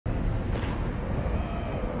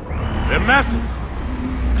They're massive.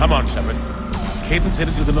 Come on, Shepard. Caden's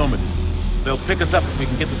headed to the Normandy. They'll pick us up if we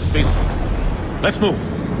can get to the spaceport. Let's move.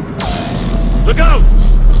 Look out!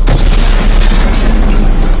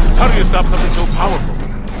 How do you stop something so powerful?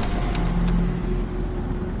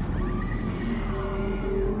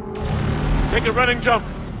 Take a running jump.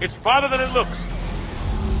 It's farther than it looks.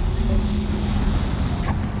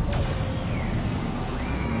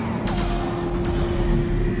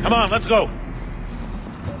 Come on, let's go.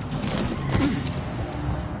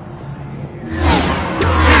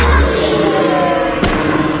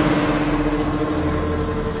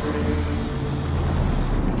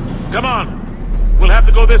 Come on. We'll have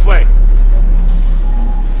to go this way.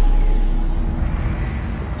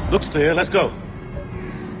 Looks clear. Let's go.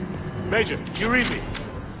 Major, you read me.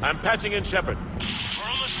 I'm patching in Shepard. We're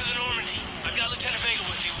almost to the Normandy. I've got Lieutenant Vega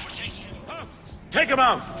with me. We're taking him. Husks, take him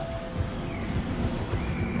out.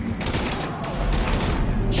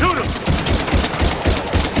 Shoot him.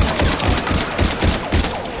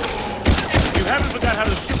 You haven't forgot how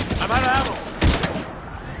to shoot. I'm out of ammo.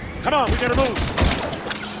 Come on, we gotta move.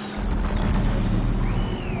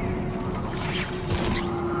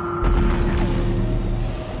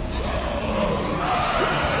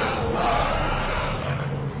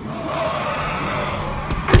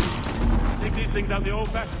 Things out the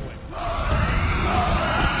old-fashioned way.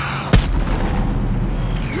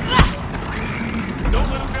 Don't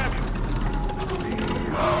let him grab you.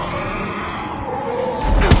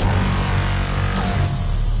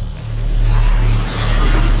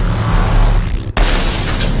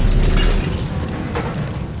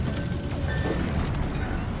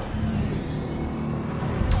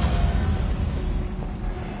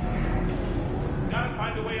 Gotta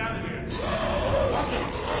find a way out of here. Watch it.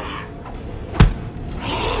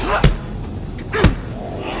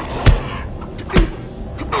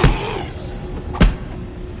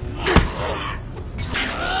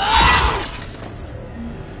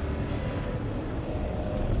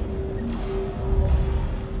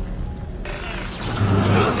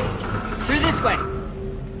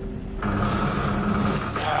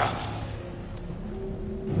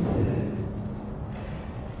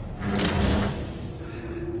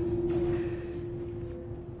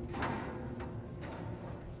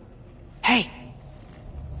 Hey.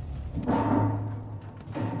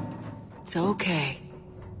 It's okay.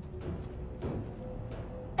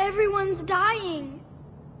 Everyone's dying.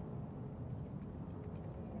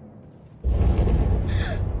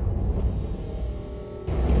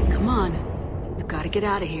 Come on. We've got to get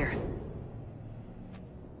out of here.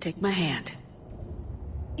 Take my hand.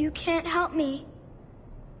 You can't help me.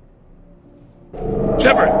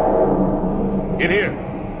 Shepard! In here.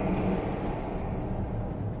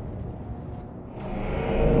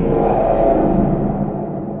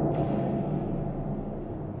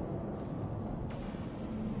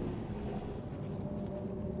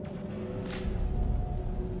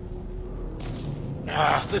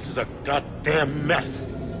 This is a goddamn mess.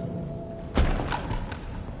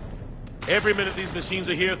 Every minute these machines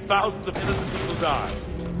are here, thousands of innocent people die.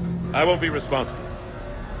 I won't be responsible.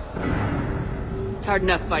 It's hard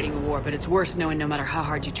enough fighting a war, but it's worse knowing no matter how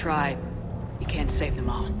hard you try, you can't save them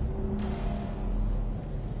all.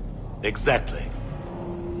 Exactly.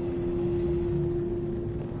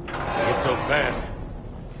 It's so fast.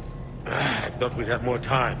 I thought we'd have more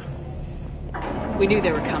time. We knew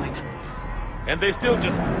they were coming. And they still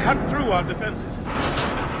just cut through our defenses.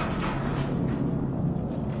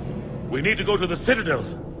 We need to go to the Citadel.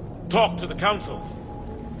 Talk to the Council.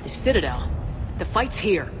 The Citadel? The fight's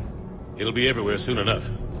here. It'll be everywhere soon enough.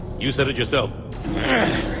 You said it yourself.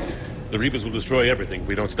 The Reapers will destroy everything if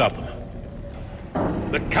we don't stop them.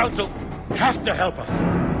 The Council has to help us.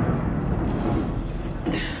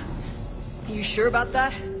 You sure about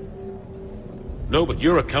that? No, but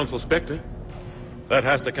you're a Council Spectre. That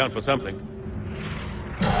has to count for something.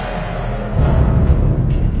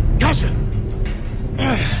 Gotcha!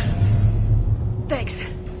 Thanks.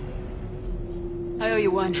 I owe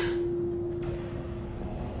you one.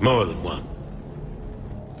 More than one.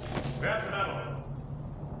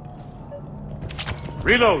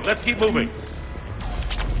 Reload. Let's keep moving.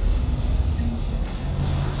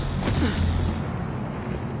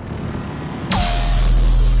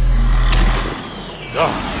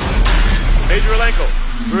 Major Alenko,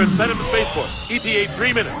 we're inside of the spaceport. ETA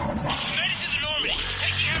 3 minutes. Made it to the Normandy.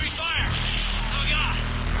 Taking heavy fire. Oh, God.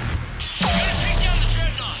 Gotta take down the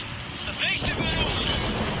dreadnought. Evasive maneuver.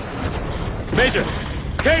 Major!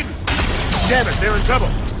 Caden! Damn it, they're in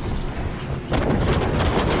trouble.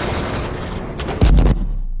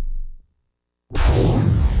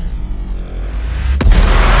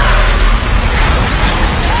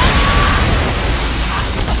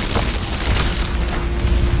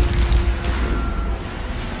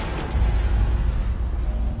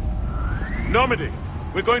 Normandy,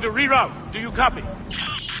 we're going to reroute. Do you copy?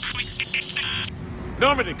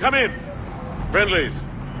 Normandy, come in. Friendlies.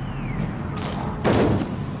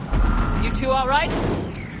 You two all right?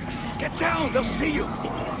 Get down, they'll see you.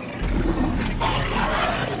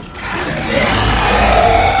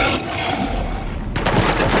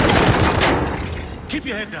 Keep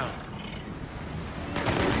your head down.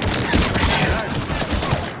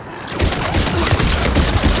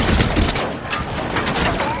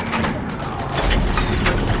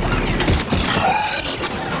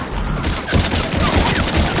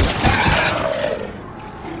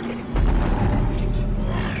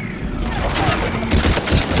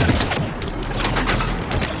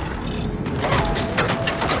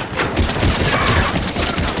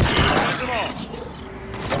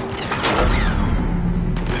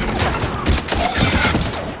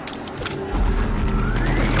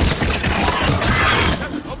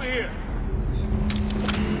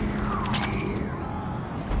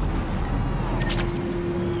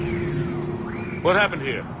 What happened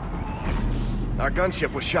here? Our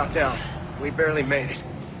gunship was shot down. We barely made it.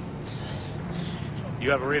 You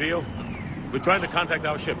have a radio? We're trying to contact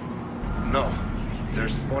our ship. No.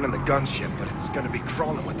 There's one in the gunship, but it's gonna be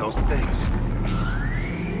crawling with those things.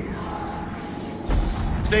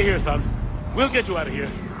 Stay here, son. We'll get you out of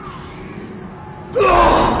here.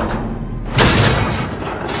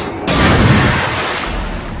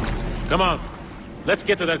 Come on. Let's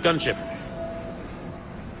get to that gunship.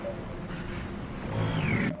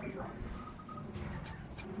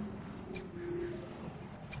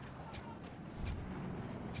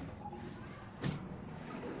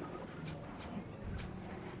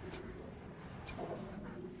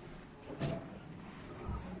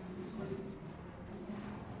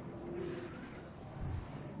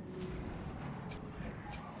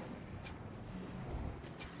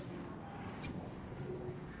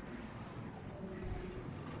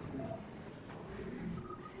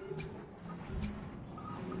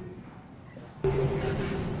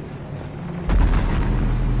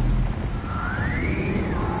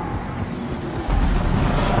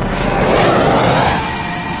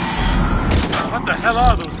 What the hell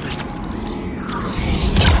are those things?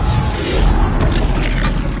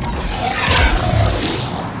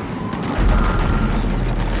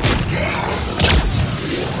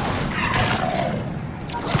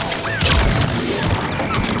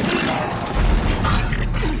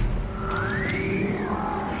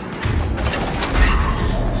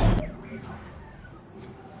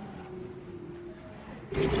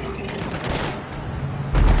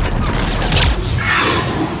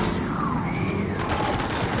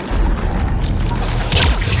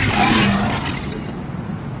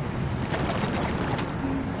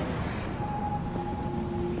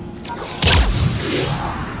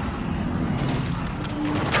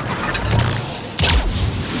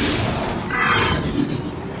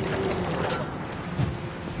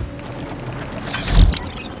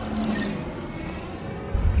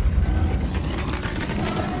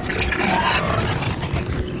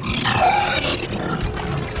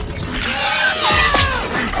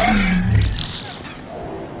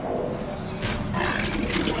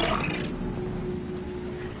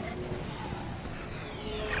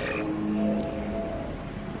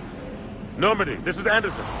 Normandy, this is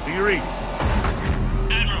Anderson. Do you read?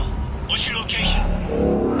 Admiral, what's your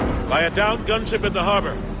location? By a downed gunship in the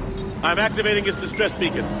harbor. I'm activating its distress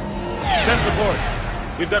beacon. Send support.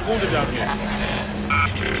 We've got wounded down here.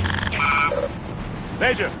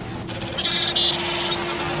 Major!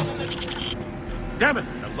 Damn it!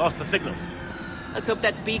 I've lost the signal. Let's hope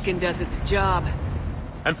that beacon does its job.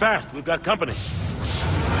 And fast. We've got company.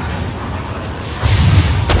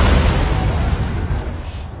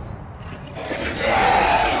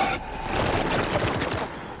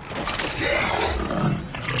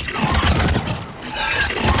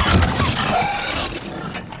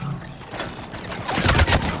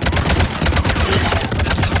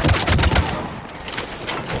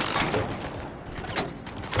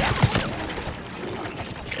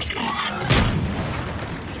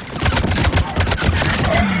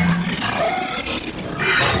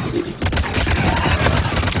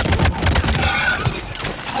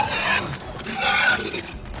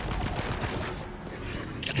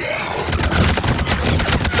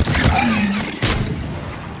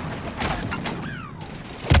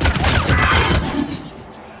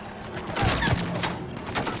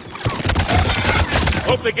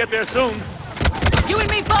 Hope they get there soon. You and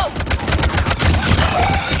me both!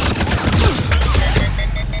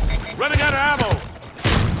 Running out of ammo.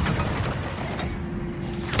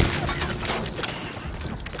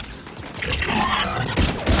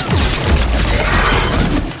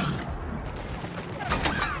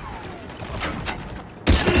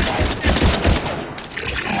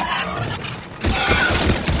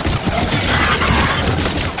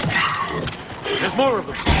 more of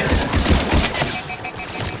them.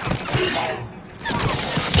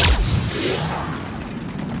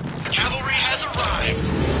 Cavalry has arrived.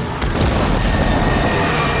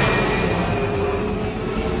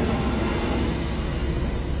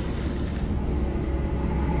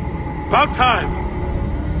 About time.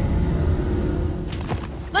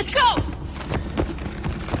 Let's go!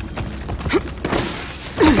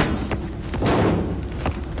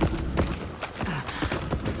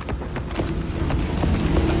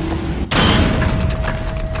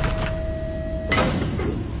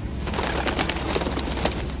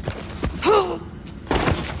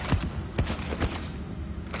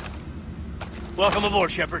 Welcome aboard,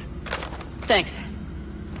 Shepard. Thanks.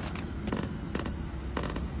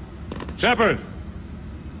 Shepard!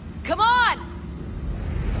 Come on!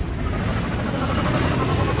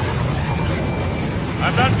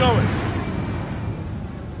 I'm not going.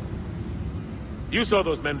 You saw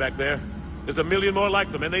those men back there. There's a million more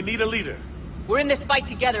like them, and they need a leader. We're in this fight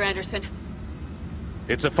together, Anderson.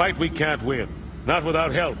 It's a fight we can't win. Not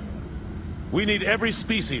without help. We need every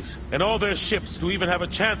species and all their ships to even have a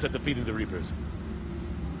chance at defeating the Reapers.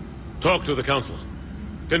 Talk to the Council.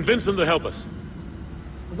 Convince them to help us.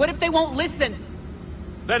 What if they won't listen?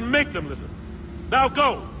 Then make them listen. Now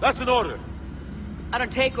go! That's an order. I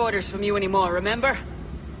don't take orders from you anymore, remember?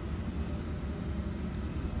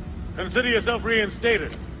 Consider yourself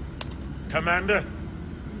reinstated, Commander.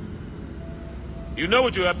 You know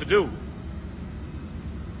what you have to do.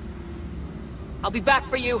 I'll be back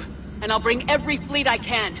for you, and I'll bring every fleet I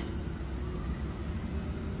can.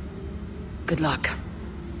 Good luck.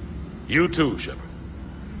 You too, Shepard.